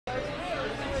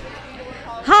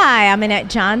Hi, I'm Annette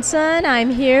Johnson. I'm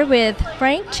here with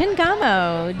Frank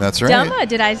Chindamo. That's right. Chindamo,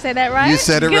 did I say that right? You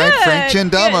said it Good. right, Frank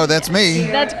Chindamo. Good. That's me.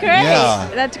 That's great. Yeah.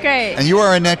 That's great. And you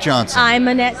are Annette Johnson. I'm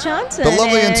Annette Johnson. The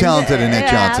lovely and talented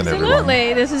Annette Johnson, absolutely.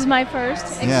 everyone. This is my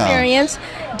first experience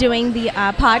doing the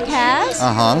podcast.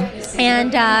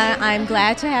 And I'm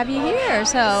glad to have you here.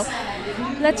 So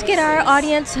let's get our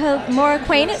audience more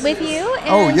acquainted with you.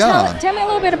 And tell me a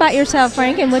little bit about yourself,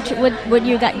 Frank, and what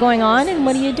you got going on, and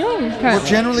what are you doing currently? Well,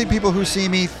 generally people who see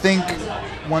me think,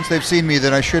 once they've seen me,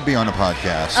 that I should be on a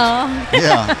podcast. Oh.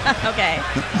 Yeah. Okay.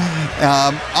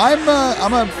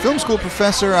 I'm a film school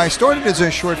professor. I started as a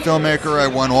short filmmaker. I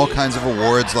won all kinds of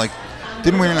awards, like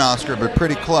didn't win an Oscar, but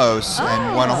pretty close,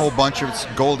 and won a whole bunch of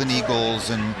Golden Eagles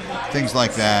and things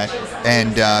like that,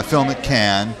 and film at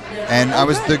Cannes. And I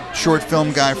was the short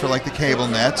film guy for like the cable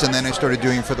nets, and then I started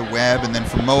doing it for the web and then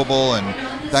for mobile, and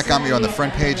that got me on the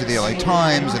front page of the LA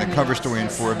Times and a cover story in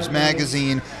Forbes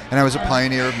magazine, and I was a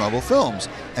pioneer of mobile films.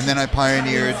 And then I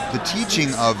pioneered the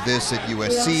teaching of this at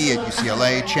USC, at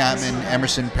UCLA, Chapman,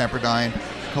 Emerson, Pepperdine,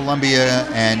 Columbia,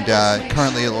 and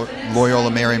currently at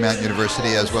Loyola Marymount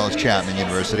University, as well as Chapman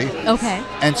University. Okay.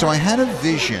 And so I had a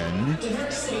vision.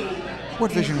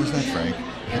 What vision was that, Frank?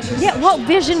 Yeah, what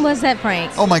vision was that,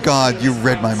 Frank? Oh my God, you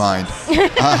read my mind.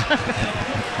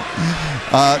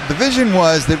 The vision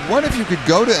was that what if you could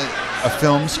go to a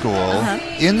film school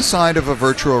inside of a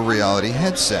virtual reality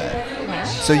headset?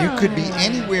 So you could be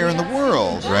anywhere in the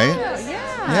world, right?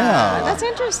 Yeah. That's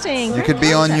interesting. You could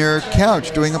be on your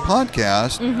couch doing a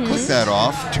podcast, click that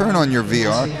off, turn on your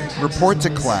VR, report to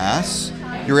class.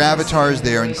 Your avatar is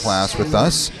there in class with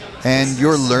us, and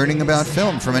you're learning about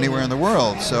film from anywhere in the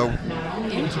world. So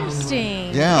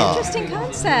interesting. Yeah. Interesting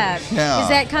concept. Yeah. Is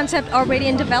that concept already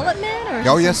in development? Or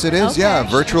oh, yes, it is. Okay. Yeah.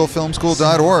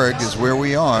 Virtualfilmschool.org is where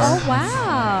we are. Oh,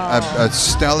 wow. A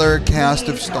stellar cast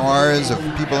of stars, of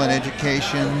people in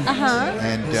education,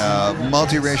 and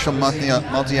multiracial,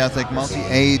 multi-ethnic,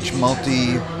 multi-age,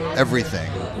 multi-everything.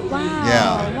 Wow.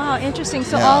 Yeah. Wow, interesting.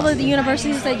 So all of the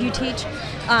universities that you teach,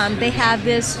 they have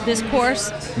this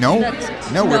course? No,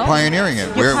 we're pioneering it.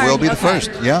 We'll be the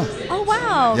first. Yeah. Oh,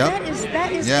 wow. Yep.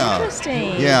 That is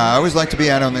interesting. Yeah, I always like to be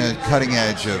out on the cutting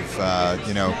edge of,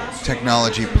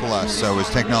 technology plus. So it was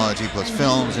technology plus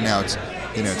films, and now it's,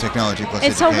 technology plus education.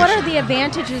 And so what are the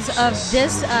advantages of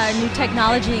this new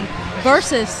technology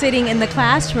versus sitting in the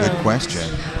classroom?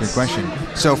 Good question.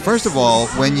 So first of all,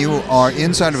 when you are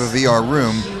inside of a VR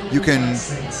room, you can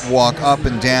walk up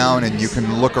and down and you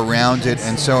can look around it.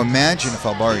 And so imagine, if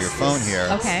I'll borrow your phone here,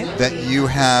 that you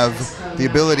have the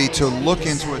ability to look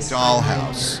into a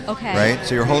dollhouse. Right?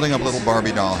 So you're holding up a little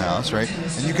Barbie dollhouse, right?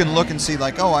 And you can look and see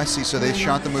like, oh, I see. So they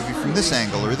shot the movie from this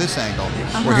angle or this angle.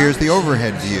 Or here's the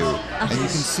overhead view. And you can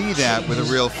see that with a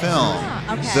real film.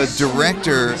 The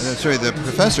the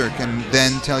professor can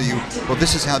then tell you, well,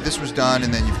 this is how this was done,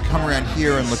 and then you come around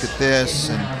here and look at this,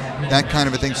 and that kind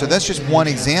of a thing. So that's just one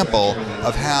example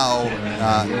of how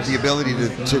the ability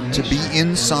to be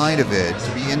inside of it,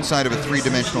 to be inside of a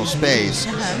three-dimensional space,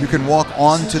 you can walk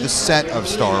onto the set of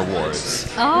Star Wars.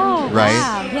 Oh, right?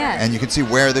 Wow, yes. And you can see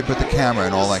where they put the camera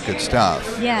and all that good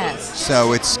stuff. Yes.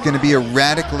 So it's going to be a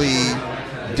radically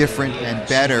different and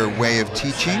better way of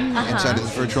teaching inside of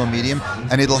this virtual medium,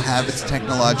 and it'll have its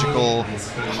technological,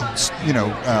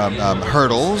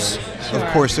 hurdles. Of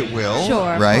course it will,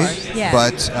 right?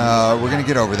 But we're going to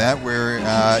get over that. We're,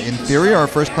 in theory, our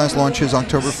first class launch is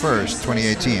October 1st,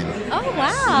 2018. Oh,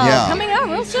 wow. Yeah. Coming up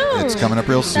real soon. It's coming up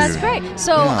real soon. That's great.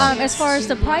 So as far as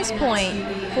the price point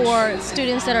for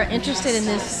students that are interested in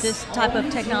this type of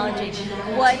technology,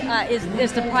 what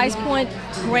is the price point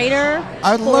greater?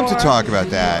 I'd love to talk about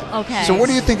that. Okay. So what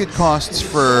do you think it costs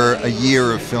for a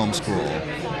year of film school?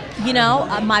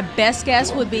 My best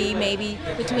guess would be maybe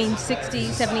between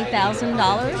 $60,000,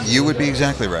 $70,000. You would be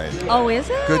exactly right. Oh, is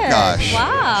it? Good gosh.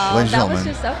 Wow. Ladies and gentlemen,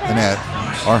 Annette,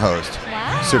 our host.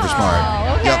 Wow. Super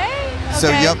smart. Okay.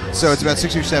 Yep. So it's about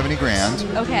 60 or 70 grand.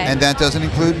 Okay. And that doesn't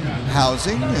include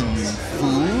housing and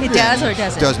food. It does or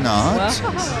doesn't? Does not.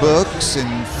 Whoa. Books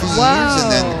and fees,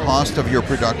 and then the cost of your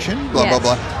production, blah, blah,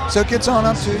 blah. So it gets on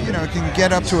up to, it can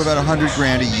get up to about 100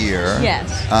 grand a year.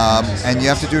 Yes. And you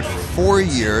have to do it for 4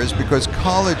 years because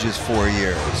college is 4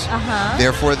 years.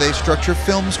 Therefore, they structure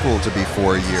film school to be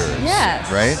 4 years.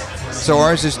 Yes. Right? So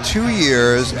ours is 2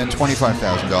 years and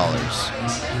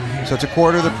 $25,000. So it's a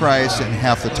quarter of the price and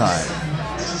half the time.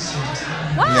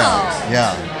 Wow.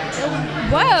 Yeah.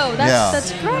 Whoa,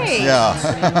 that's great. Yeah.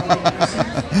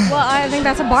 Well, I think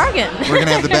that's a bargain. We're going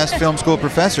to have the best film school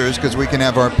professors because we can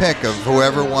have our pick of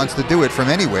whoever wants to do it from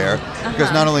anywhere.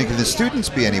 Because not only can the students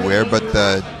be anywhere, but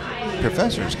the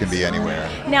professors can be anywhere.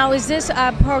 Now, is this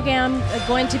program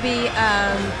going to be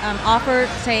offered,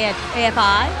 say, at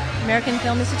AFI, American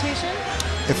Film Institution?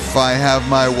 If I have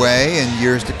my way in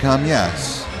years to come,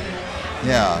 yes.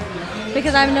 Yeah.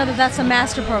 Because I know that that's a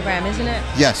master program, isn't it?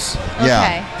 Yes.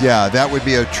 Okay. Yeah, that would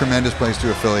be a tremendous place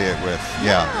to affiliate with.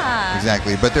 Yeah,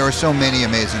 exactly. But there are so many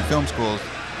amazing film schools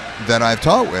that I've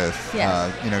taught with.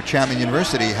 Yes. Chapman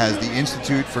University has the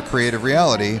Institute for Creative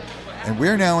Reality, and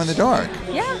we're now in the dark.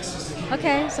 Yeah.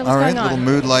 Okay, so what's All right, going on? little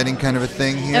mood lighting kind of a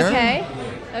thing here.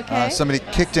 Okay. Somebody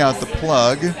kicked out the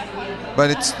plug, but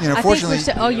it's, fortunately,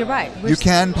 oh, you're right. You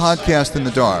can podcast in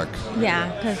the dark. Yeah,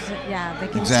 because they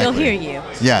can still hear you.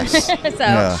 Yes.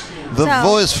 The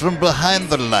voice from behind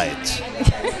the light.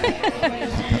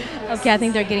 Okay, I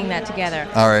think they're getting that together.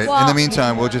 All right. Well, in the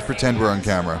meantime, we'll just pretend we're on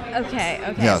camera. Okay.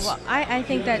 Yes. Well, I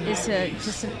think that is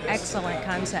just an excellent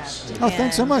concept. Oh,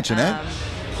 thanks so much, Annette.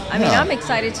 I mean, I'm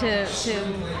excited to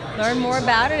learn more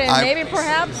about it and maybe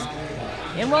perhaps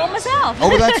enroll myself. Oh,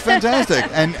 well, that's fantastic.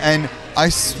 And I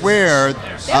swear.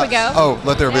 There we go. Oh,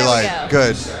 let there be light.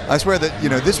 Good. I swear that,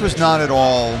 this was not at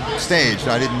all staged.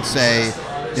 I didn't say,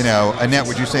 Annette,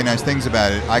 would you say nice things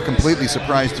about it? I completely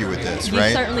surprised you with this, right?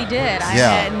 You certainly did. I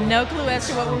had no clue as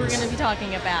to what we were going to be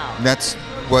talking about. That's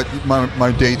what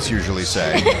my dates usually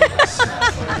say.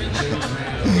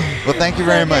 Well, thank you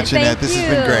very much, Annette. This has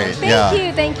been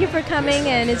great. Thank you for coming,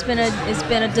 and it's been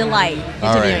a delight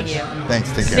interviewing you. Thanks.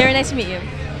 Take care. Very nice to meet you.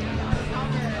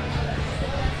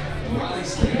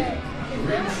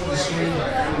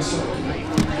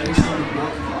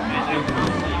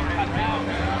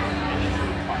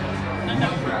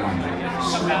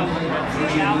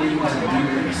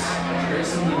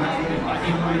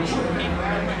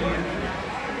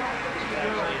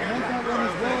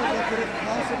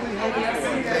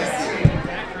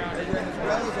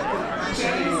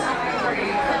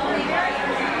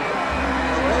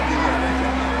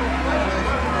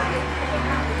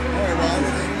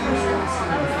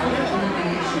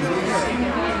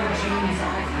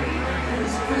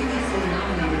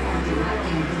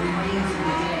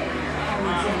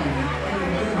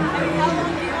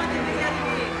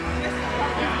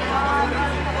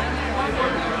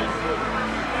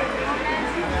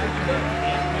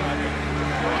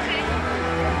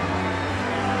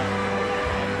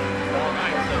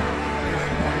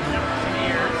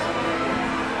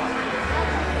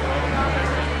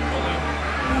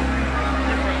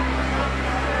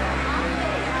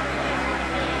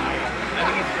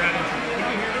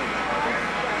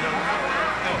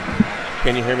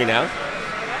 Can you hear me now?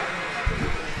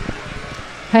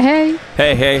 Hey.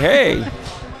 Hey.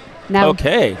 Now.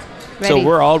 Okay. Ready. So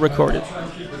we're all recorded.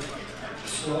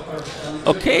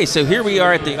 Okay, so here we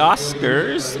are at the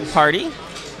Oscars party,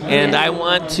 and I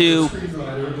want to do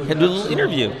a little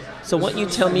interview. So why don't you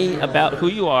tell me about who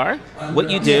you are, what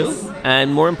you do,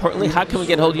 and more importantly, how can we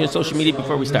get hold of you on social media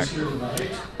before we start?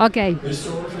 Okay.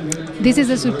 This is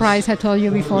a surprise I told you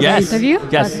before the interview.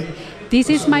 Yes. Okay. This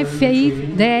is my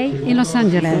 5th day in Los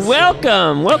Angeles.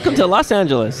 Welcome to Los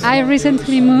Angeles. I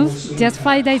recently moved just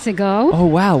 5 days ago. Oh,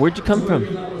 wow. Where'd you come from?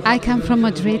 I come from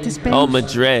Madrid, Spain. Oh,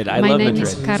 Madrid. I love Madrid. My name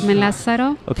is Carmen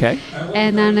Lázaro. Okay.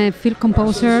 And I'm a film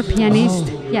composer,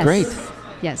 pianist. Oh, great.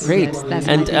 Yes. Great. Yes, that's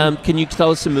and can you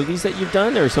tell us some movies that you've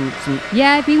done, or some?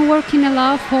 Yeah, I've been working a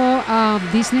lot for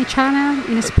Disney Channel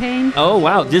in Spain. Oh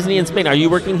wow, Disney in Spain. Are you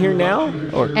working here now?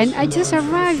 And I just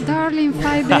arrived, darling,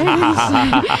 5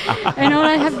 days. And all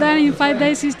I have done in 5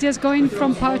 days is just going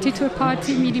from party to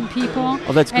party, meeting people.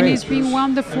 Oh, that's great. And it's been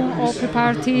wonderful. All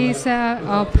pre-parties,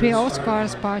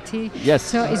 pre-Oscars party. Yes.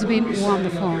 So it's been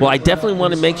wonderful. Well, I definitely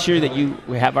want to make sure that you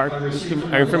have our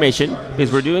information,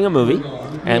 because we're doing a movie,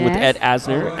 and with Ed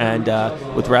Asner and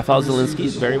with Raphael Zelinsky,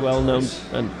 he's a very well-known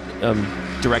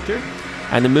director,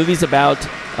 and the movie's about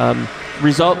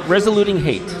resoluting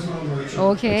hate.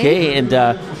 Okay. And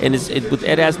with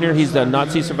Ed Asner, he's a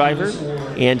Nazi survivor,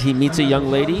 and he meets a young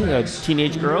lady, a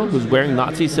teenage girl, who's wearing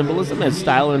Nazi symbolism as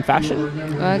style and fashion.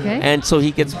 Okay. And so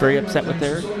he gets very upset with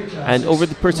her, and over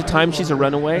the course of time, she's a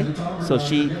runaway. So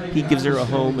he gives her a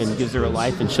home and gives her a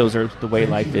life and shows her the way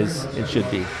life is and should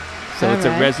be. So it's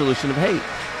a resolution of hate.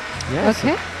 Yes.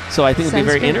 Okay. So I think it'll be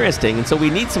very interesting. And so we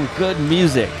need some good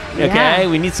music. Okay. Yeah.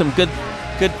 We need some good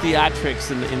theatrics.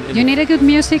 You need a good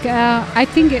music. I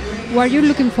think what you're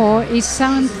looking for is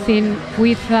something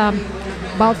with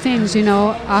about things,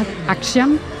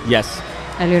 action. Yes.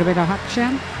 A little bit of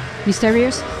action,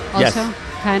 mysterious. Also,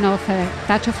 kind of a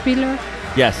touch of thriller.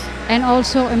 Yes. And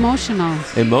also emotional.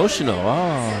 Emotional.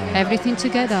 Oh. Everything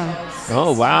together.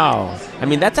 Oh, wow. I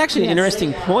mean, that's actually an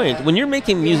interesting point. When you're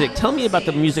making music, tell me about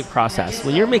the music process.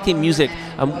 When you're making music,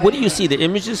 what do you see, the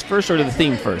images first or the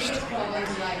theme first?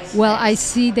 Well, I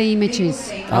see the images,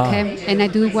 okay, and I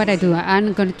do what I do.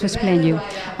 I'm going to explain you.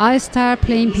 I started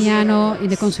playing piano in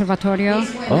the conservatorio,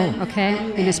 okay,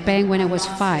 in Spain when I was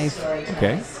 5.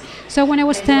 Okay. So when I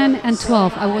was 10 and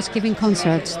 12, I was giving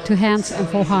concerts, 2 hands and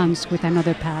 4 hands with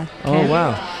another pad. Okay? Oh,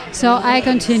 wow. So I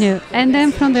continue. And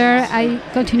then from there, I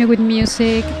continue with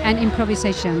music and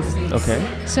improvisations. Okay.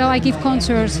 So I give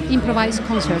concerts, improvised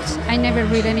concerts. I never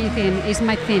read anything. It's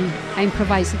my thing. I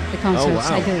improvise the concerts.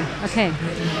 Oh, wow. I do. Okay.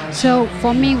 So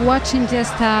for me, watching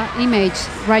just an image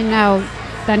right now,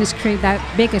 that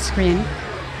big screen,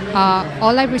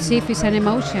 all I receive is an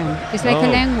emotion. It's like a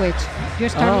language. You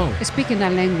start speaking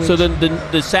that language. So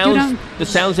the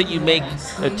sounds that you make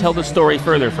tell the story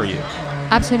further for you.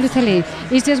 Absolutely.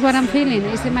 It's just what I'm feeling.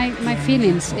 It's my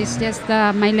feelings. It's just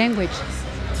my language.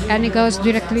 And it goes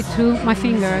directly through my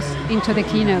fingers into the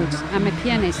keynotes. I'm a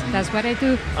pianist. That's what I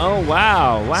do. Oh,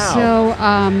 wow. Wow. So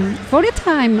for the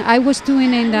time, I was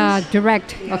doing in the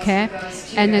direct, okay,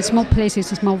 and in small places,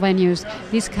 small venues,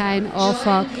 this kind of,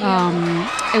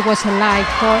 it was a live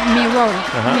for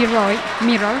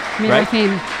mirror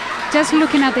thing. Just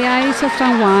looking at the eyes of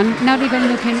someone, not even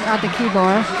looking at the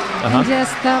keyboard, and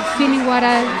just feeling what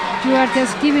you are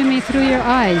just giving me through your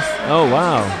eyes. Oh,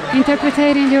 wow.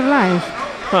 Interpreting your life.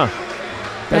 Huh.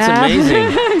 That's amazing.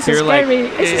 It's so scary.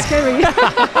 It's scary.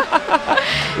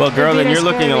 Well, girl, then you're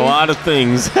looking at a lot of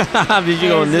things. If you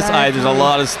go in this eye, there's a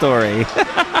lot of story.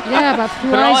 Yeah, but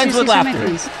it all ends with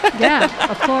laughter. Yeah,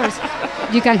 of course.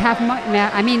 You can have,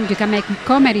 you can make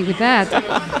comedy with that.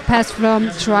 Pass from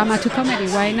drama to comedy.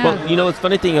 Why not? Well, you know, what's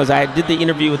funny thing is I did the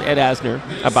interview with Ed Asner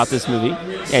about this movie.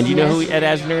 And you know who Ed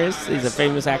Asner is? He's a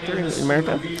famous actor in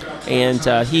America. And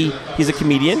he's a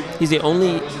comedian. He's the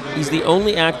only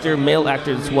male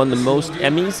actor that's won the most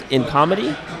Emmys in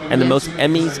comedy and the most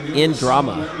Emmys in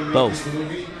drama, both.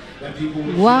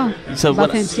 Wow. So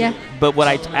but what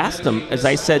I asked him is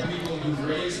I said,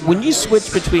 when you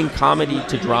switch between comedy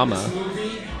to drama,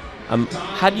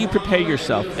 how do you prepare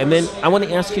yourself? And then I want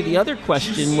to ask you the other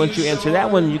question. Once you answer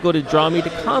that one, you go to drama to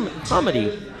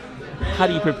comedy. How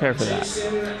do you prepare for that?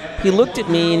 He looked at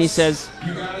me and he says,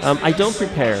 I don't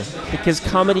prepare because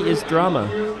comedy is drama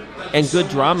and good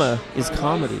drama is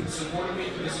comedy.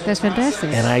 That's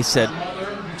fantastic. And I said,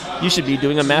 you should be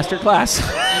doing a master class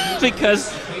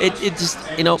because it just,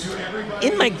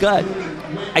 in my gut,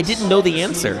 I didn't know the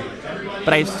answer,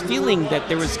 but I was feeling that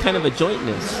there was kind of a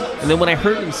jointness. And then when I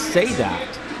heard him say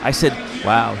that, I said,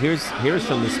 wow, here's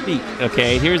from the speak,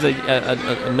 okay? Here's a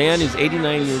man who's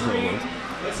 89 years old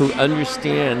who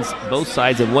understands both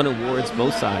sides and won awards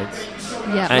both sides.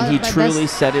 Yeah, and he truly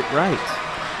said it right.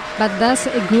 But that's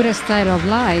a good style of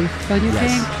life, don't you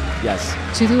think? Yes.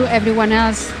 To do everyone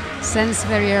else since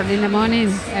very early in the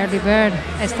morning, early bird,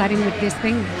 starting with this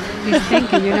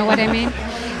thinking, you know what I mean?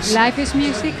 Life is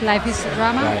music, life is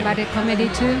drama, but a comedy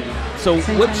too. So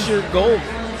what's your goal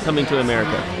coming to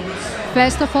America?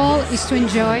 First of all is to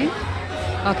enjoy,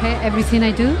 everything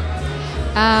I do.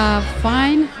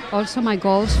 Find also my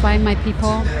goals, find my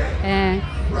people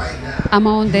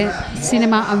among the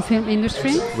cinema and film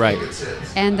industry. Right.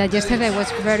 And yesterday I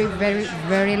was very, very,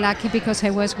 very lucky because I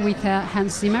was with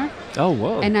Hans Zimmer. Oh,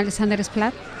 whoa. And Alexander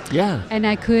Desplat. Yeah. And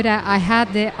I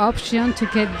had the option to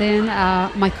get them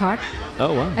my card.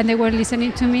 Oh, wow. And they were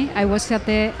listening to me. I was at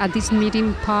this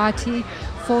meeting party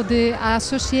for the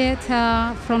associate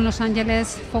from Los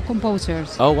Angeles for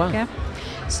composers. Oh, wow. Okay?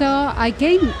 So I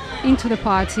came into the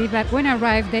party, but when I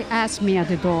arrived, they asked me at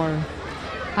the door,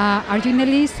 are you in the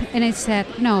list? And I said,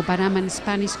 no, but I'm a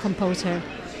Spanish composer.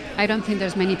 I don't think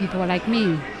there's many people like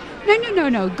me.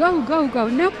 No, go,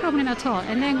 no problem at all.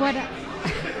 And then what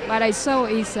I saw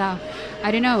is,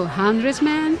 hundreds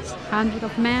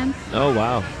of men. Oh,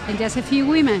 wow. And just a few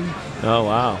women. Oh,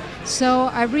 wow. So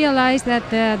I realized that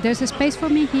there's a space for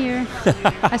me here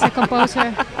as a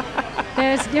composer.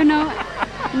 There's,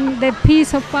 the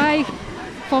piece of pie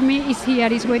for me is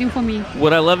here, is waiting for me.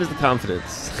 What I love is the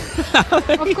confidence.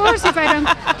 Of course, if I don't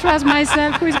trust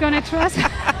myself, who's going to trust?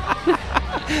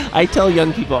 I tell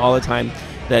young people all the time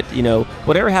that,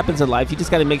 whatever happens in life, you just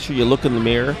got to make sure you look in the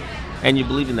mirror and you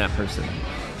believe in that person.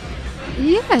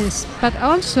 Yes, but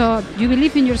also you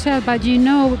believe in yourself, but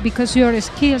because your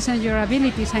skills and your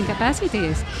abilities and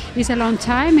capacities is a long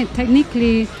time and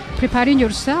technically preparing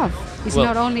yourself. It's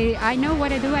not only, I know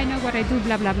what I do,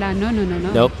 blah, blah, blah. No.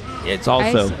 Nope. It's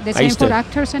also the same for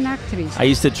actors and actresses. I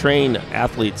used to train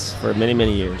athletes for many,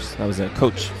 many years. I was a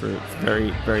coach for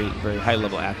very, very, very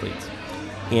high-level athletes.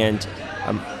 And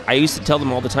I used to tell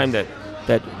them all the time that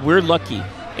we're lucky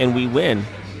and we win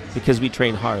because we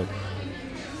train hard.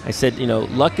 I said,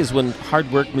 luck is when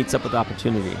hard work meets up with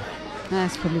opportunity.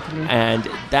 Absolutely. And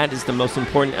that is the most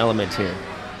important element here.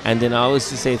 And then I always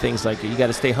say things like, you got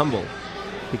to stay humble,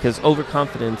 because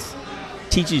overconfidence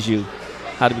teaches you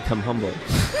how to become humble.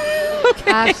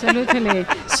 Okay. Absolutely.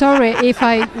 Sorry if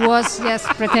I was just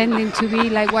pretending to be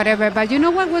like whatever, but you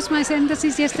know what was my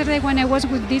synthesis yesterday when I was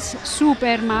with these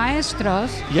super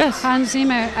maestros? Yes. Hans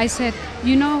Zimmer, I said,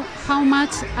 you know how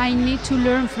much I need to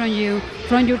learn from you,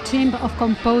 from your team of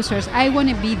composers. I want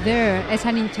to be there as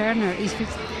an interner if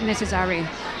it's necessary.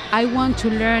 I want to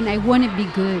learn. I want to be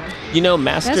good.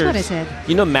 Masters. That's what I said.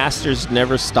 Masters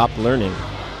never stop learning.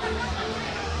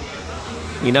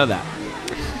 You know that.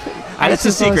 That's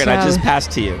a secret I just passed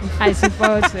to you. I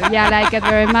suppose so. Yeah, I like it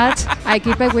very much. I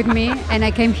keep it with me, and I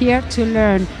came here to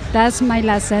learn. That's my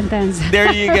last sentence.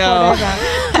 There you go.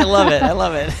 I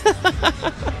love it.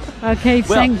 Okay,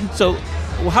 so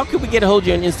how could we get a hold of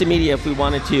you on Instant Media if we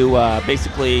wanted to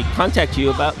basically contact you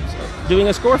about doing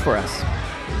a score for us?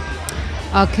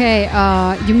 Okay,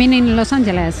 you mean in Los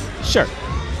Angeles? Sure.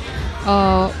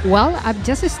 Well, I've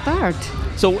just started.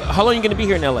 So how long are you going to be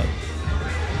here in LA?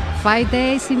 5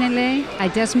 days in LA. I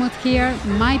just moved here.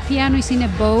 My piano is in a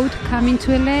boat coming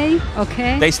to LA.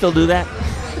 Okay. They still do that?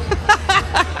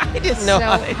 I didn't know.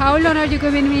 So how long are you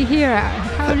going to be here?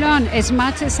 How long? As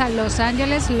much as Los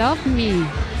Angeles love me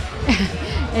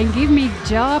and give me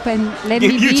job and let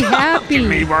me be happy. Give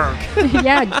me work.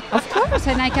 Yeah, of course.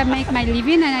 And I can make my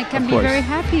living and I can be very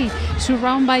happy.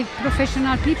 Surrounded by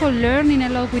professional people, learning a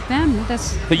lot with them.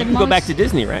 But you can go back to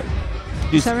Disney, right?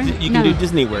 Sorry? You can do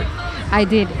Disney work. I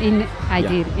did in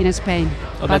Spain.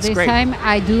 Oh, but this great. time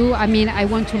I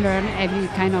want to learn every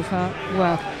kind of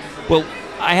work. Well,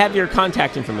 I have your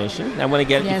contact information. I want to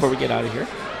get it before we get out of here.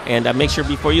 And make sure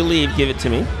before you leave, give it to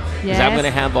me. Because I'm going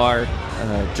to have our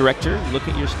director look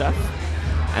at your stuff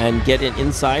and get an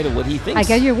insight of what he thinks. I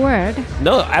get your word.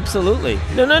 No, absolutely.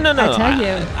 No. I tell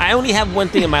you. I only have one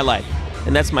thing in my life,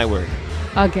 and that's my word.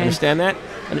 Okay. Understand that?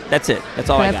 And that's it. That's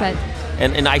all I got.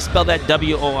 And I spell that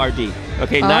W-O-R-D.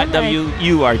 Okay, not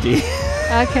W-U-R-D.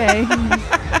 Okay.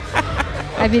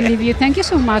 I believe you. Thank you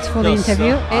so much for the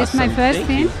interview. Awesome. It's my first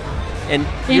thing. And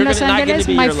in Los Angeles,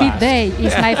 my fifth day.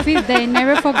 It's my fifth day.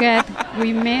 Never forget.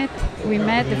 We met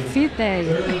the fifth day.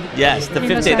 Yes, the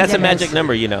fifth day. That's a magic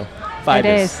number, 5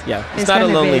 is. Yeah, it's not a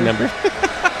lonely number.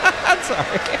 I'm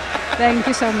sorry. Thank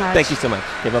you so much. Thank you so much.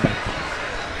 Okay, bye-bye.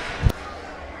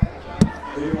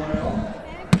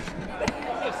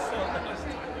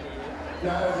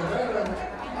 Now, as a veteran,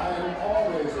 I am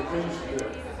always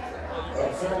appreciative of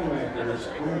filmmakers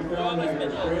when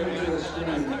filmmakers bring to the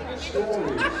screen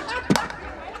stories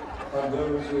of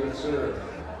those who have served.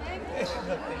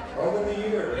 Over the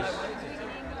years,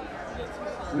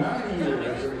 90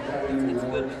 years of Academy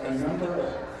Awards, a number of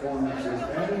performances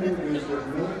and movies with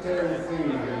military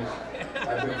themes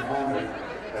have been honored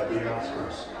at the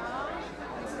Oscars.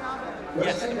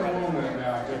 Let's take a moment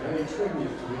now to pay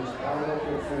tribute to these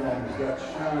powerful films that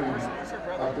shine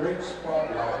a great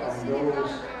spotlight on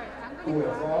those who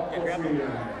have fought for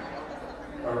freedom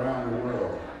around the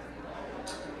world.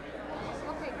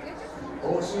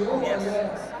 Why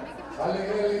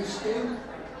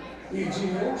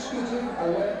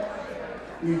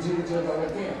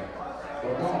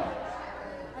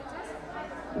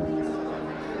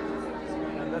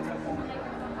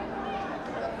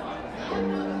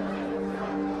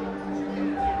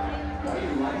do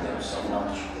you like them so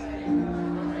much?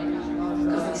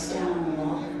 Because they stand on the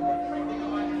wall.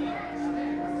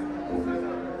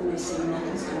 And they say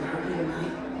nothing's gonna hurt you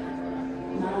tonight.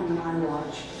 Not on my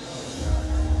watch.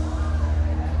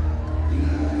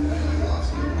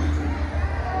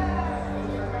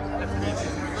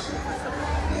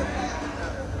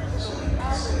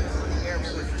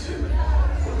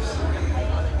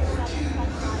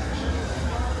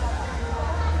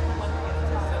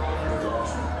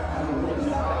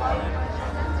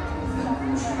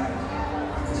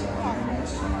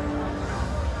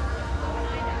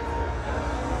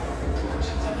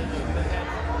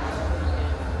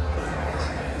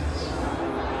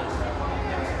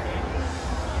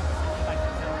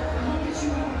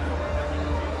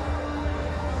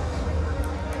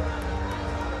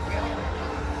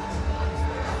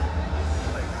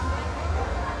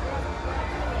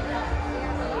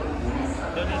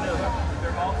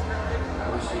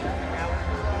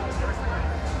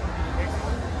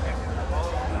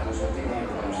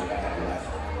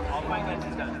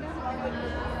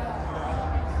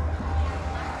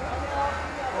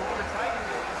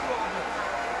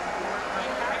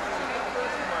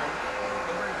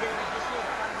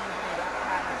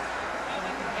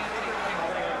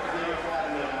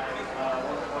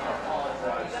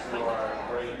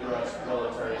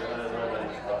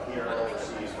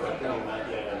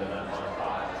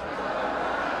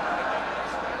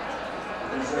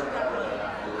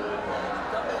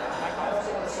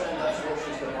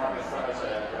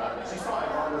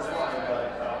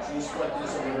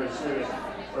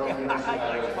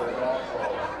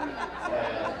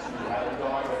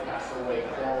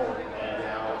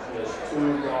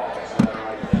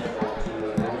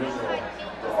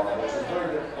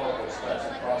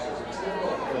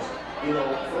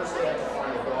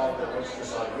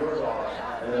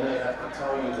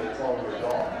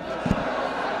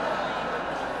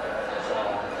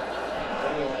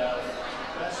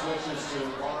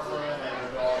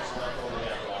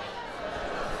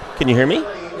 Can you hear me?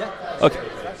 Yeah. Okay.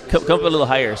 Come up a little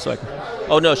higher so I can.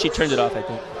 Oh no, she turned it off, I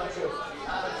think.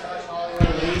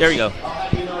 There you go.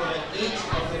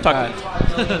 Talk.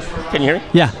 Can you hear me?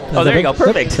 Yeah. Oh, there you go.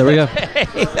 Perfect. There we go.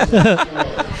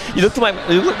 You look like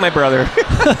my brother.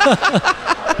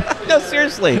 No,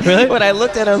 seriously. Really? When I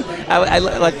looked at him, I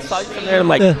like saw you from there, and I'm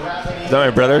like, is that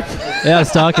my brother? Yeah, I was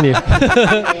talking to you.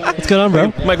 What's going on,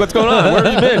 bro? I'm like, what's going on? Where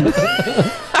have you been?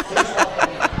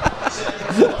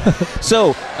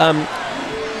 So,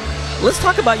 let's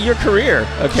talk about your career,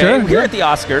 okay? Sure. We're here at the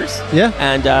Oscars. Yeah.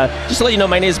 And just to let you know,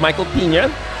 my name is Michael Pina,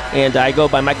 and I go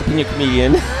by Michael Pina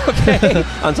Comedian, okay,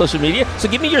 on social media. So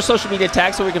give me your social media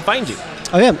tag so we can find you.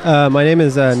 Oh, yeah. My name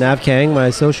is Nav Kang. My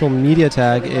social media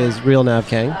tag is Real Nav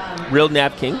Kang. Real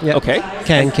Nav King. Yep. Okay.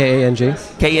 Kang, K-A-N-G.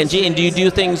 K-N-G. And do you do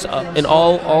things in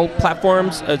all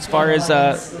platforms as far as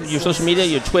your social media,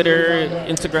 your Twitter,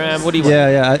 Instagram? What do you want?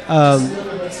 Yeah.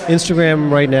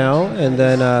 Instagram right now, and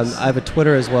then I have a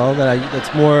Twitter as well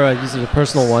that's more usually a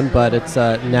personal one, but it's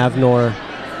Navnor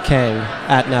Kang,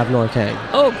 at Navnor Kang.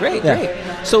 Oh, great.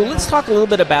 So let's talk a little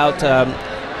bit about,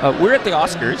 we're at the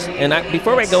Oscars, and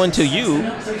before I go into you,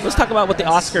 let's talk about what the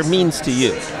Oscar means to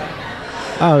you.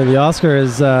 Oh, the Oscar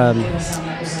is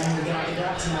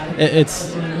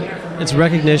it's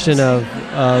recognition of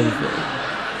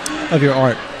your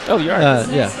art. Oh, your art.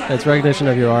 Yeah, it's recognition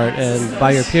of your art and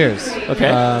by your peers. Okay.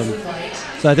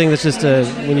 So I think that's just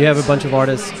when you have a bunch of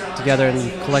artists together and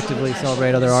you collectively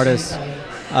celebrate other artists,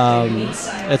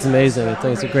 it's amazing. I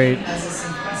think it's a great.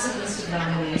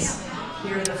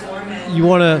 You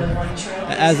want to,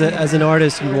 as an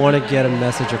artist, you want to get a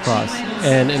message across,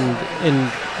 and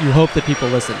you hope that people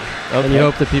listen, and you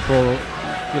hope that people,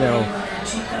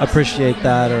 appreciate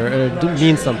that or it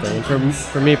means something. And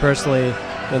for me personally,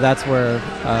 that's where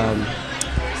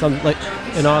some like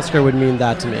an Oscar would mean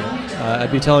that to me.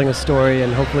 I'd be telling a story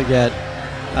and hopefully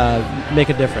make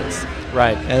a difference.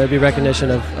 Right. And there'd be recognition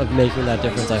of making that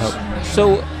difference, I hope.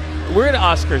 So we're at an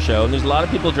Oscar show, and there's a lot of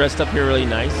people dressed up here really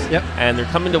nice. Yep. And they're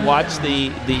coming to watch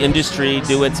the industry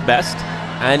do its best.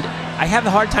 And I have a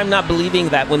hard time not believing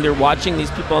that when they're watching these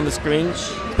people on the screen,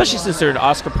 especially since they're at an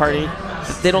Oscar party,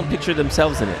 they don't picture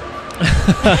themselves in it.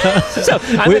 So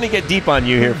I'm going to get deep on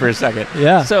you here for a second.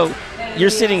 Yeah. So you're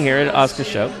sitting here at an Oscar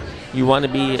show. You want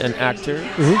to be an actor.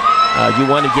 Mm-hmm. You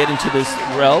want to get into this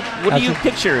realm. What do you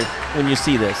picture when you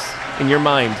see this in your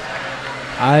mind?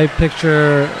 I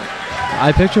picture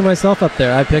myself up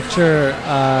there. I picture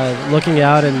looking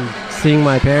out and seeing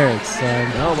my parents.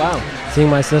 Oh wow! Seeing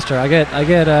my sister. I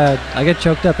get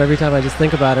choked up every time I just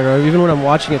think about it, or even when I'm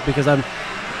watching it, because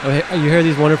you hear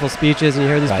these wonderful speeches and you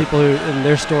hear these people and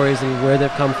their stories and where they've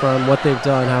come from, what they've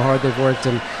done, how hard they've worked,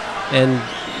 and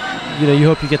you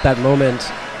hope you get that moment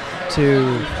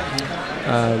to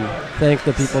thank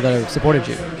the people that have supported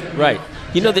you. Right.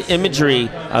 You know the imagery.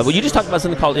 Well, you just talked about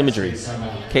something called imagery.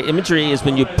 Okay, imagery is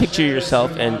when you picture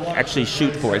yourself and actually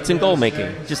shoot for it. It's in goal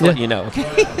making. Just let you know. Okay.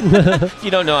 If you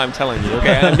don't know, I'm telling you.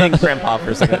 Okay, I'm being grandpa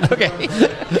for a second. Okay.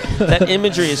 That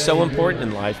imagery is so important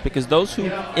in life because those who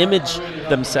image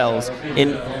themselves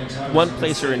in one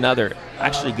place or another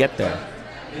actually get there.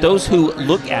 Those who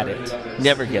look at it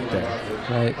never get there.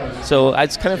 Right. So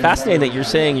it's kind of fascinating that you're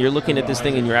saying you're looking at this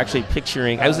thing and you're actually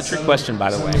picturing. That was a trick question, by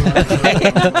the way.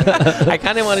 I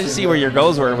kind of wanted to see where your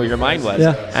goals were and where your mind was.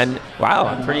 Yeah. And wow,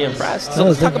 I'm pretty impressed. So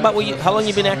let's talk about how long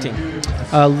you've been acting.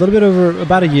 A little bit over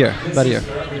about a year. A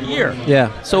year.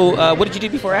 Yeah. So what did you do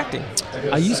before acting?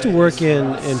 I used to work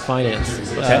in finance.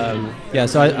 Okay.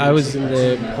 So I was in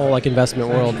the whole investment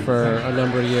world for a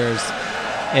number of years,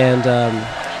 and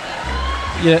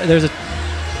there's a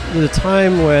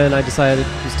time when I decided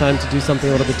it was time to do something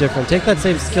a little bit different. Take that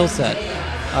same skill set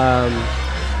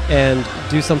and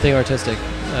do something artistic.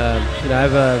 I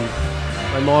have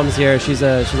my mom's here. She's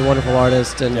a wonderful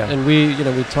artist, and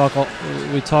we talk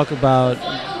about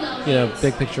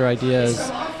big picture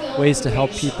ideas, ways to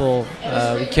help people.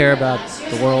 We care about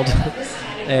the world,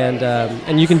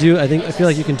 and you can do. I feel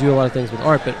like you can do a lot of things with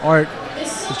art, but art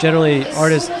is generally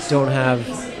artists don't have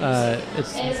I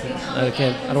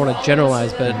don't want to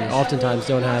generalize, but oftentimes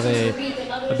don't have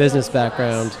a business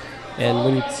background. And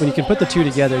when you can put the two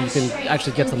together, you can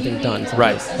actually get something done.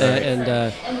 Right. And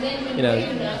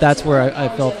that's where I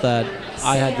felt that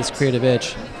I had this creative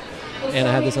itch, and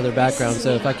I had this other background.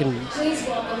 So if I can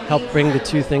help bring the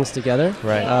two things together,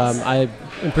 I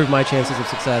improve my chances of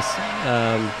success,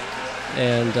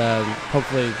 and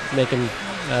hopefully making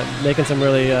some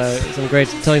really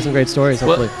telling some great stories.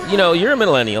 Hopefully, well, you're a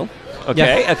millennial,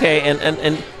 okay, yeah. Okay,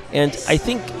 and I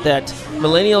think that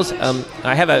millennials.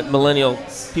 I have a millennial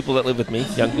people that live with me,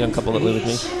 young couple that live with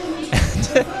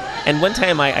me, and one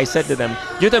time I said to them,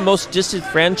 "You're the most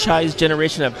disenfranchised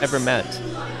generation I've ever met."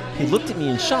 He looked at me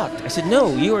in shock. I said,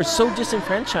 "No, you are so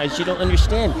disenfranchised, you don't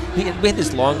understand." We had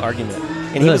this long argument.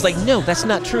 And he was like, "No, that's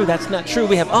not true. That's not true.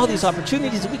 We have all these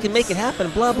opportunities. We can make it happen,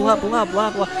 blah, blah, blah, blah,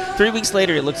 blah." 3 weeks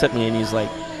later, he looks at me and he's like,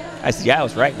 I said, "Yeah, I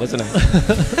was right, wasn't I?"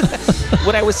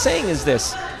 What I was saying is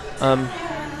this.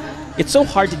 It's so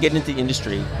hard to get into the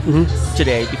industry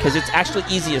today because it's actually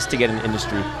easiest to get in the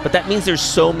industry. But that means there's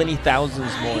so many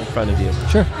thousands more in front of you.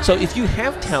 Sure. So if you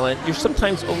have talent, you're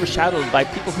sometimes overshadowed by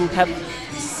people who have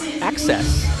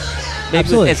access.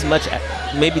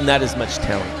 Maybe not as much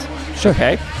talent. Sure.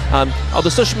 Okay. All the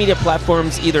social media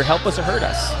platforms either help us or hurt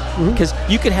us, because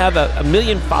you could have a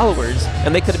million followers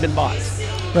and they could have been bought.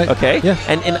 Right. Okay. Yeah.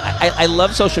 And I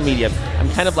love social media. I'm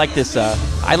kind of like this.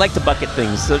 I like to bucket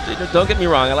things. So don't get me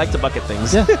wrong. I like to bucket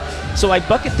things. Yeah. So I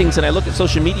bucket things and I look at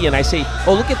social media and I say,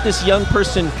 "Oh, look at this young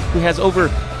person who has over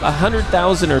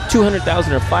 100,000 or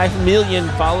 200,000 or 5 million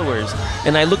followers."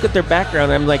 And I look at their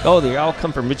background and I'm like, "Oh, they all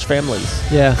come from rich families."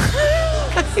 Yeah.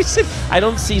 I said, I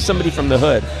don't see somebody from the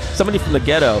hood, somebody from the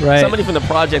ghetto, somebody from the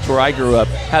projects where I grew up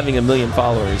having 1 million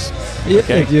followers.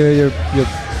 Okay? You're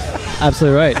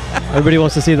absolutely right. Everybody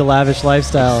wants to see the lavish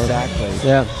lifestyle. Exactly.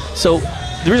 Yeah. So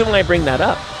the reason why I bring that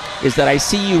up is that I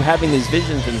see you having these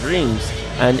visions and dreams,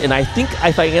 and I think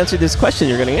if I answer this question,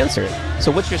 you're going to answer it.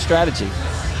 So what's your strategy?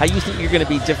 How do you think you're going to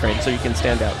be different so you can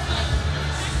stand out?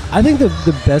 I think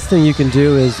the best thing you can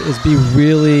do is be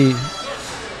really,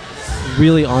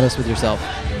 really honest with yourself.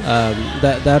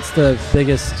 That's the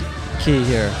biggest key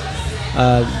here.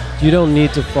 You don't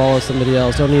need to follow somebody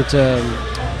else. Don't need to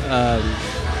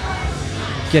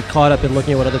get caught up in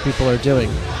looking at what other people are doing.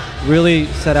 Really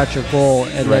set out your goal,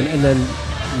 and then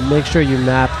make sure you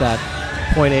map that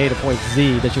point A to point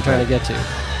Z that you're trying to get to,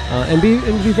 and be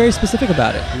very specific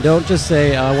about it. And don't just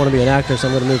say, "I want to be an actor, so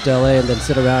I'm going to move to LA," and then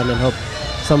sit around and hope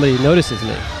somebody notices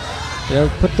me.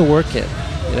 Put the work in.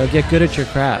 Get good at your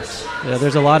craft.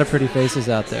 There's a lot of pretty faces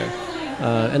out there,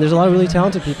 and there's a lot of really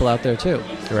talented people out there too.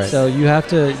 Right. So you have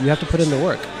to put in the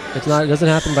work. It doesn't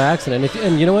happen by accident.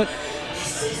 And you know what?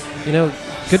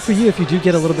 Good for you if you do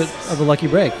get a little bit of a lucky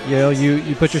break.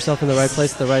 You put yourself in the right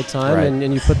place at the right time,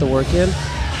 and you put the work in.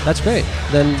 That's great.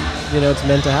 Then it's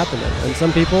meant to happen. And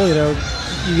some people,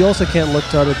 you also can't look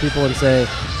to other people and say,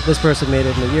 this person made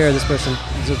it in a year. These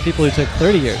are people who took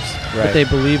 30 years, but they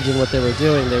believed in what they were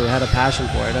doing. They had a passion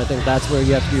for it. I think that's where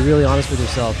you have to be really honest with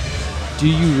yourself. Do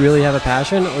you really have a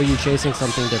passion, or are you chasing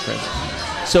something different?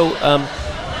 So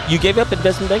you gave up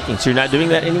investment banking, so you're not doing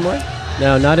that anymore?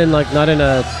 No, not in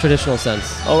a traditional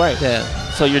sense. Oh, right. Yeah.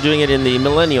 So you're doing it in the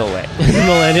millennial way.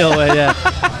 Millennial way, yeah.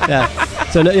 Yeah.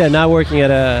 So not working at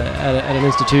an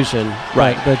institution,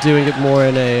 right? But doing it more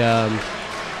in a,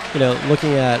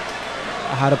 looking at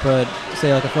how to put,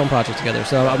 say, like a film project together.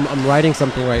 So I'm writing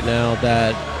something right now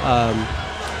that,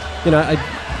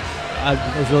 I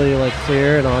was really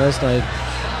clear and honest. I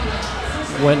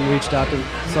went and reached out to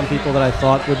some people that I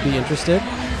thought would be interested.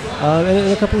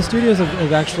 And a couple of studios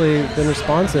have actually been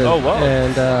responsive. Oh, wow.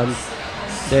 And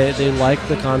they like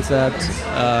the concept,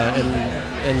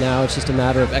 and now it's just a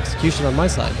matter of execution on my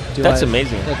side. That's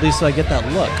amazing. At least so I get that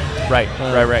look. Right.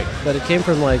 But it came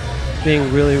from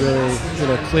being really,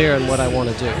 really clear on what I want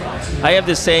to do. I have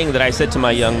this saying that I said to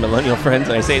my young millennial friends,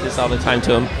 and I say this all the time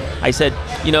to them. I said,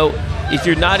 if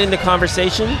you're not in the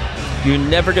conversation, you're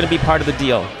never going to be part of the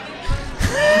deal.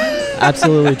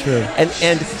 Absolutely true.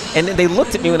 And they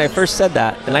looked at me when I first said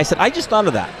that, and I said, I just thought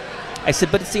of that. I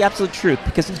said, but it's the absolute truth,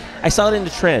 because I saw it in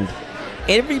the trend.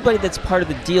 Everybody that's part of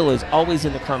the deal is always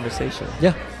in the conversation.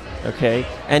 Yeah. Okay?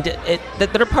 And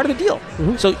that are part of the deal.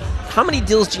 Mm-hmm. So how many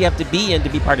deals do you have to be in to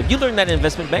be part of? You learned that in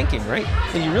investment banking, right?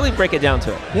 And you really break it down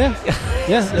to it. Yeah.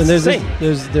 Yeah. And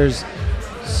there's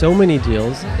so many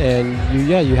deals, and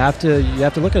you have to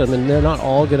look at them, and they're not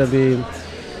all going to be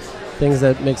things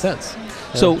that make sense.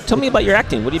 So tell me about your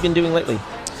acting. What have you been doing lately?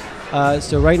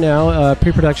 So right now,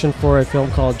 pre-production for a film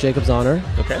called Jacob's Honor.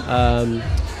 Okay.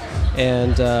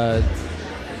 And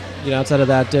outside of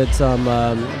that, did some.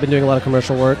 Been doing a lot of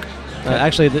commercial work.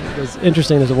 Actually, it's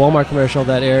interesting. There's a Walmart commercial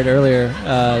that aired earlier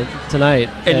tonight.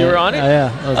 And you were on it?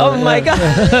 Yeah. Oh my God!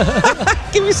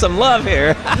 Give me some love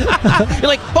here. You're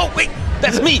like, oh wait,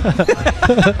 that's me.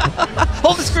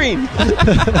 Hold the screen.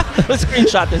 Let's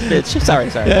screenshot this bitch. Sorry.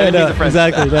 Yeah, no,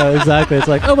 exactly. No, exactly. It's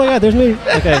like, oh my God, there's me.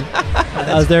 Okay.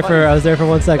 I was there for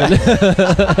 1 second.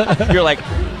 You're like,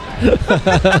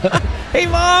 hey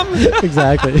mom.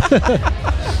 Exactly.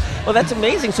 Well, that's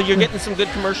amazing. So you're getting some good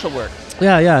commercial work.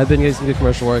 Yeah. I've been getting some good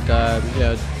commercial work. I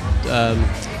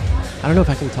don't know if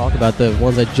I can talk about the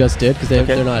ones I just did because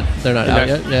they're not out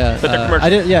yet. Yeah, but they're commercial.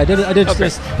 I did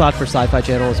just spot for Sci-Fi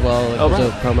Channel as well. It was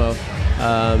a promo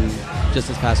just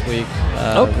this past week.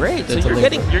 Great! So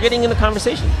you're getting in the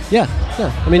conversation. Yeah.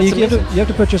 I mean, you have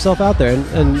to put yourself out there,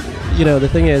 and the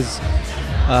thing is,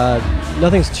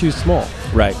 nothing's too small.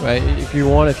 Right. If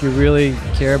you really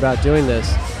care about doing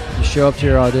this, you show up to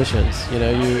your auditions.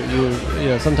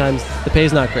 You sometimes the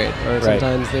pay's not great, or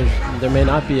sometimes there may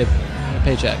not be a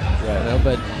paycheck. Right.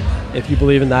 But if you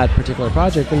believe in that particular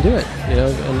project, then do it.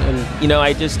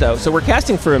 I just so we're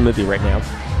casting for a movie right now,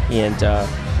 and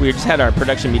we just had our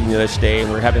production meeting the other day,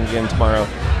 and we're having it again tomorrow.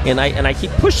 And I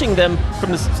keep pushing them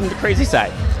from the crazy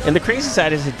side. And the crazy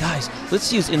side is, guys,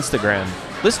 let's use Instagram.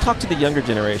 Let's talk to the younger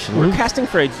generation. We're casting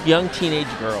for a young teenage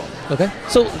girl. Okay.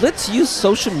 So let's use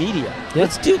social media. Yeah.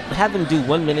 Let's have them do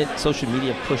 1 minute social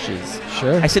media pushes.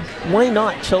 Sure. I said, why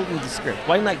not children the script?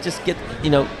 Why not just get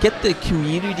the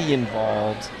community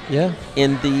involved? Yeah.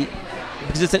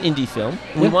 Because it's an indie film.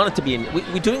 We want it to be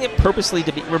we're doing it purposely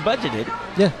to be. We're budgeted.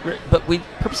 Yeah. But we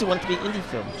purposely want it to be an indie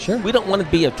film. Sure. We don't want it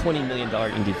to be a $20 million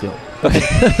indie film. Okay.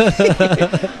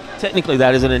 Technically,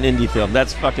 that isn't an indie film.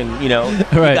 That's fucking. We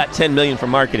got $10 million for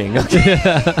marketing.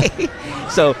 Okay.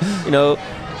 So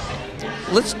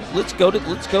let's go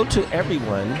to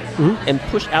everyone and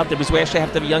push out there, because we actually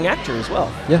have to have a young actor as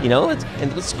well. Yeah.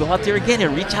 Let's go out there again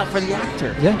and reach out for the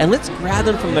actor. Yeah. And let's grab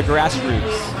them from the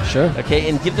grassroots. Sure. Okay.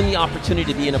 And give them the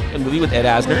opportunity to be in a movie with Ed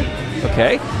Asner.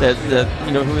 Okay.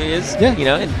 Who he is. Yeah.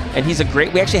 And he's a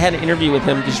great. We actually had an interview with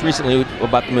him just recently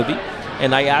about the movie,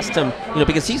 and I asked him,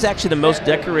 because he's actually the most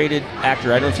decorated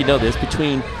actor. I don't know if you know this.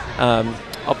 Between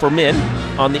for men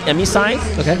on the Emmy side,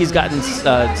 okay, he's gotten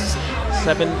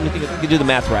 7. Let me think. You do the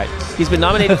math right. He's been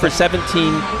nominated for 17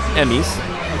 Emmys.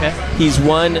 Okay. He's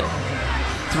won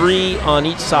 3 on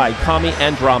each side, comedy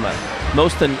and drama,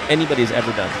 most than anybody's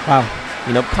ever done. Wow.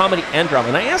 Comedy and drama.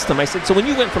 And I asked him. I said, so when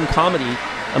you went from comedy,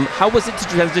 how was it to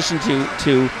transition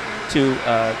to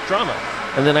drama?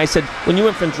 And then I said, when you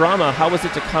went from drama, how was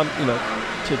it to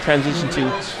transition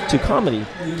to comedy?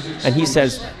 And he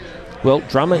says, well,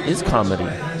 drama is comedy.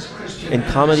 And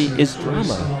comedy is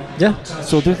drama. Yeah.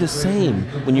 So they're the same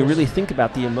when you really think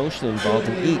about the emotion involved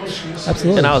in each.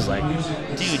 Absolutely. And I was like,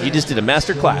 dude, you just did a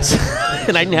master class.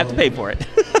 And I didn't have to pay for it.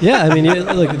 Yeah, I mean,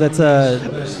 look, that's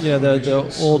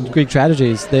the old Greek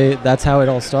tragedies. That's how it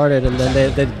all started, and then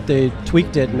they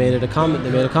tweaked it and made it a comedy.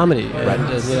 They made a comedy. Right. And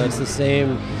it's the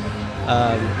same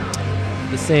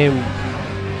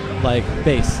like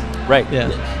base. Right.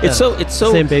 Yeah. It's so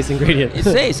same base ingredient. It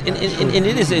says, and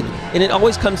it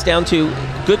always comes down to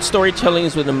good storytelling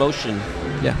is with emotion.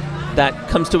 Yeah. That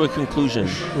comes to a conclusion,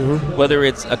 whether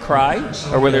it's a cry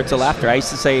or whether it's a laughter. I used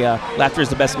to say laughter is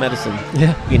the best medicine.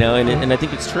 Yeah. And I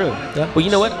think it's true. Yeah. Well,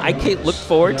 you know what? I look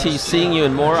forward to seeing you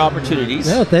in more opportunities.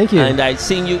 Yeah, thank you. And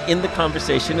seeing you in the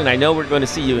conversation, and I know we're going to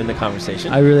see you in the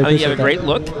conversation. I really appreciate you have a great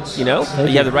look. You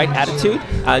have the right attitude.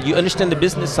 You understand the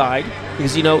business side,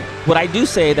 because what I do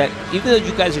say that even though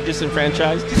you guys are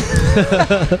disenfranchised,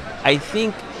 I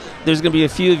think there's going to be a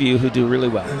few of you who do really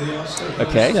well,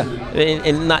 okay? Yeah.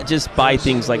 And not just buy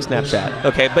things like Snapchat,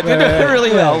 okay? But they're doing really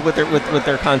well with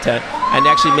their content and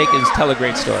actually tell a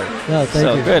great story. No,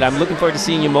 thank you. Good. I'm looking forward to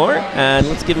seeing you more. And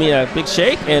let's give me a big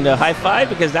shake and a high five,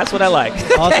 because that's what I like.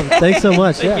 Awesome. Thanks so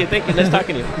much. Thank you. Nice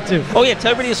talking to you. You too. Oh, yeah. Tell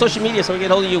everybody your social media so we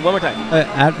get hold of you one more time.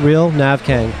 At Real Nav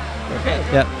Kang. Okay.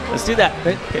 Yeah. Let's do that.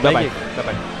 Great. Okay, bye-bye.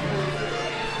 Bye-bye.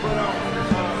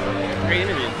 Great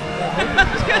interview.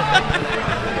 It's good.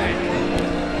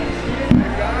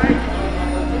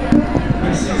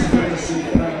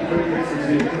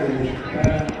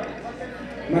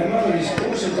 My mother is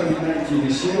also turning 90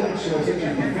 this year, so I think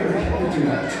I'll be very happy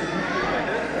tonight.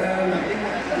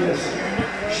 Yes,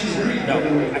 she's Greek. No,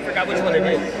 I forgot which one it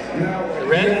is. Now, the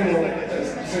red?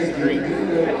 Thank you.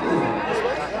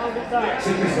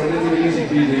 Thank you for letting me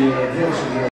be the voice of your